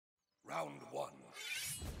Round one.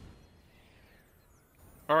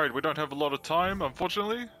 Alright, we don't have a lot of time,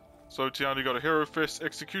 unfortunately. So Tiandi got a Hero Fist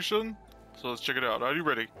execution. So let's check it out. Are you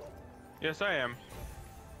ready? Yes, I am.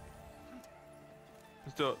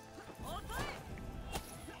 Let's do it.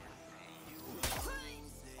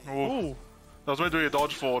 Ooh. That was meant to be a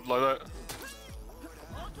dodge forward like that.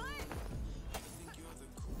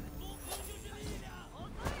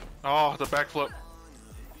 Oh, the backflip.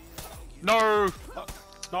 No!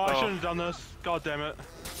 No, I shouldn't have done this. God damn it.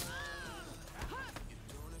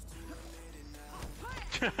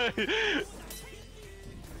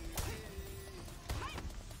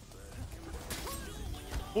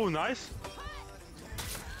 Oh, nice.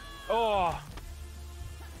 Oh.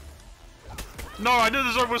 No, I knew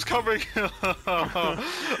the zone was coming.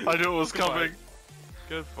 I knew it was coming.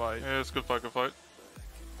 Good fight. Yeah, it's a good fight, good fight.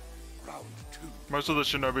 Round two. Most of the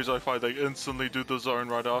shinobis I fight, they instantly do the zone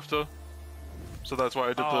right after. So that's why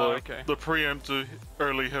I did the preempt to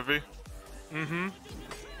early heavy. Mm-hmm.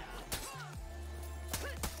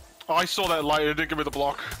 Oh, I saw that light, it didn't give me the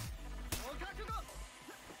block.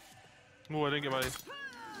 Oh, I didn't get my...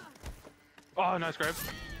 Oh, nice grab.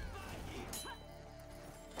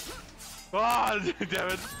 Ah, oh, damn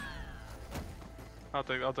it. I'll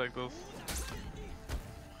take this.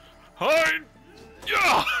 Hi!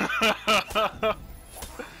 Yeah!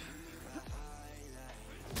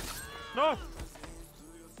 No!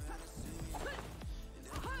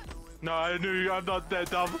 No, I knew I'm not that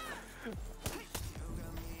dumb.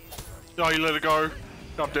 Oh, you let it go.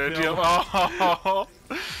 I'm dead. Yeah. Yep. Oh.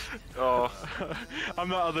 Oh. I'm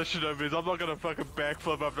not other shinobis. I'm not gonna fucking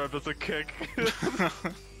backflip after I miss a kick.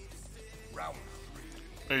 Round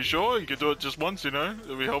Are you sure? You can do it just once, you know?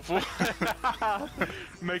 It'll be helpful.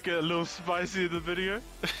 Make it a little spicy in the video.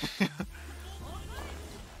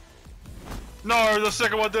 No, the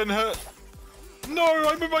second one didn't hit. No,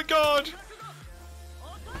 I'm in my guard.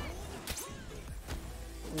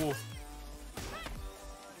 Ooh.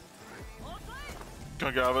 Can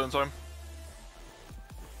I get out of it in time?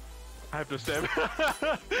 I have to stab.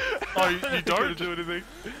 Oh, you don't? Do anything.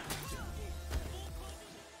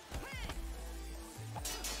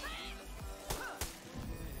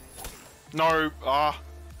 No, Oh,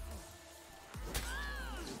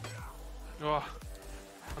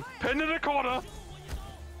 I'm pinned in a corner.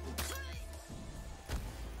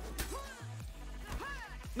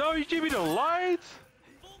 No, you gave me the light.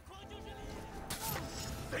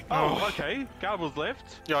 Oh, okay. Guard was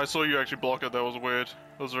left. Yeah, I saw you actually block it. That was weird.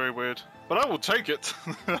 That was very weird. But I will take it.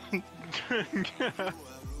 round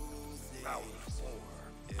four.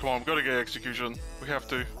 Come on, we've got to get execution. We have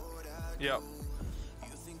to. Yep.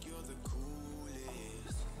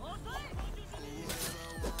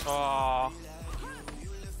 Ah.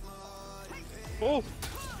 Oh.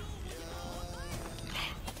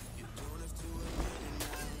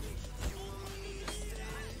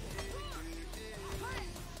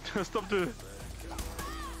 Stop doing it.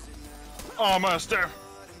 Oh, master.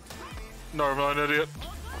 No, I'm an idiot.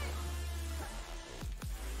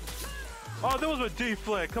 Oh, that was a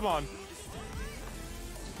deflect. Come on.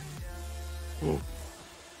 Oh.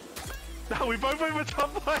 No, we both went with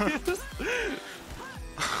top players.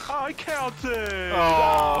 Oh, I counted.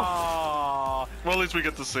 Oh. Well, at least we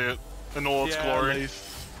get to see it in all its glory.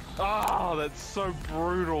 Oh, that's so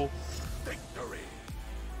brutal. Victory.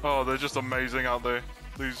 Oh, they're just amazing out there.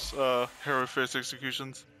 These Hero Fist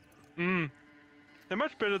executions. They're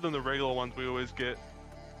much better than the regular ones we always get.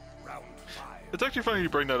 Round five. It's actually funny you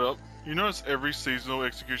bring that up. You notice every seasonal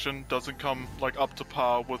execution doesn't come like up to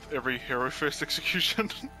par with every Hero Fist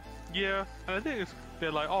execution. Yeah, and I think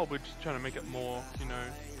they're like, oh, we're just trying to make it more, you know,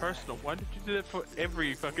 personal. Why did you do that for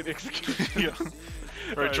every fucking execution? Yeah,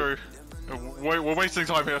 very true. We're wasting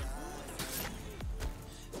time here.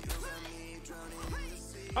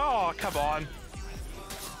 Oh, come on.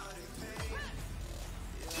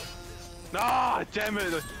 Ah, damn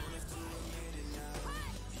it.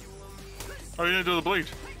 Oh, you didn't do the bleed.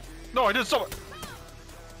 No, I didn't stop it.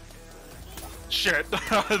 Shit!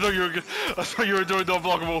 I thought you were doing the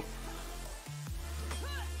unblockable.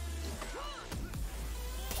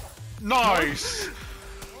 Nice.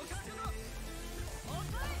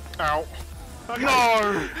 Ow. Okay.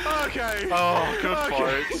 No. Okay. Oh, good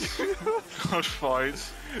Okay. fight. Good fight.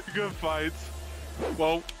 Good fight.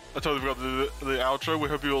 Well, I totally forgot to do the outro. We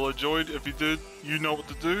hope you all enjoyed. If you did, you know what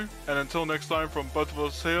to do. And until next time, from both of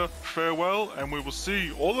us here, farewell, and we will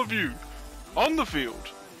see all of you on the field.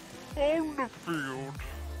 On the field.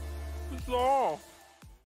 Bizarre.